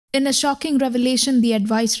In a shocking revelation, the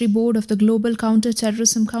advisory board of the Global Counter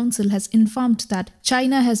Terrorism Council has informed that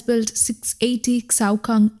China has built 680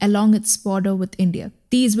 Xiaokang along its border with India.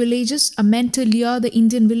 These villages are meant to lure the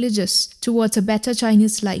Indian villagers towards a better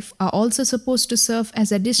Chinese life, are also supposed to serve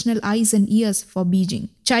as additional eyes and ears for Beijing.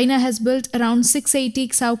 China has built around 680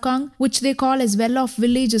 Xiaokang, which they call as well-off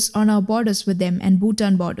villages on our borders with them and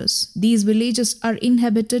Bhutan borders. These villages are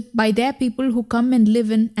inhabited by their people who come and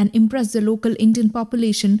live in and impress the local Indian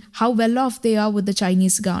population how well-off they are with the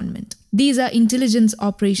Chinese government. These are intelligence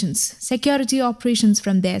operations, security operations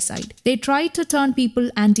from their side. They try to turn people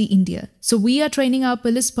anti-India. So we are training our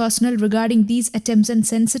police personnel regarding these attempts and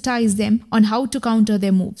sensitize them on how to counter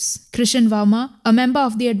their moves. Krishan Varma, a member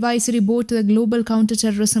of the advisory board to the Global Counter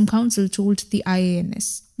Terrorism Council, told the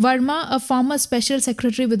IANS. Varma, a former special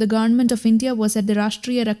secretary with the Government of India, was at the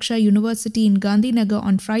Rashtriya Raksha University in Gandhinagar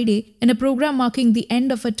on Friday in a program marking the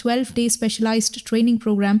end of a 12-day specialized training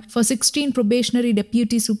program for 16 probationary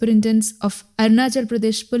deputy superintendents of Arunachal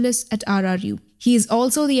Pradesh Police at RRU. He is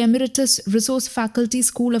also the Emeritus Resource Faculty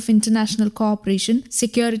School of International Cooperation,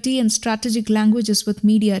 Security and Strategic Languages with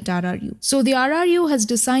Media at RRU. So the RRU has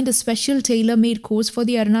designed a special tailor-made course for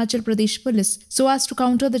the Arunachal Pradesh Police so as to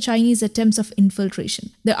counter the Chinese attempts of infiltration.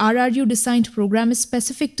 The RRU designed program is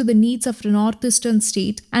specific to the needs of the northeastern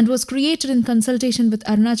state and was created in consultation with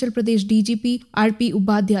Arunachal Pradesh DGP R.P.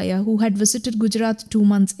 Upadhyaya, who had visited Gujarat 2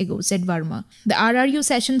 months ago, said Varma. The RRU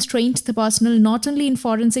sessions trained the personnel not only in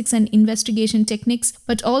forensics and investigation techniques,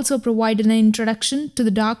 but also provided an introduction to the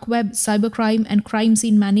dark web, cybercrime and crime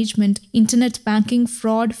scene management, internet banking,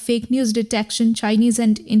 fraud, fake news detection, Chinese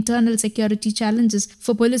and internal security challenges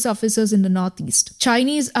for police officers in the Northeast.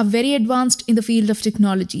 Chinese are very advanced in the field of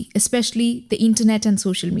technology, especially the internet and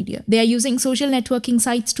social media. They are using social networking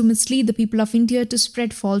sites to mislead the people of India to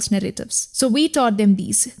spread false narratives. So we taught them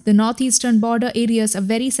these. The northeastern border areas are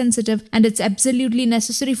very sensitive and it's absolutely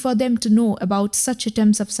necessary for them to know about such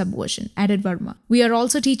attempts of subversion, added Varma. We are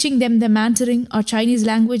also teaching them the Mandarin or Chinese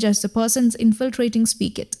language as the persons infiltrating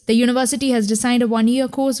speak it. The university has designed a 1-year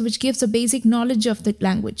course which gives a basic knowledge of the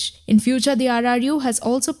language. In future, the RRU has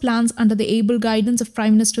also plans under the able guidance of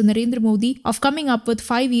Prime Minister Narendra Modi of coming up with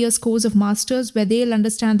 5 years course of masters where they'll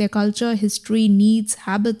understand their culture, history, needs,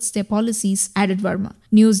 habits, their policies, added Varma.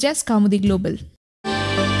 News Desk, Kaumudy Global.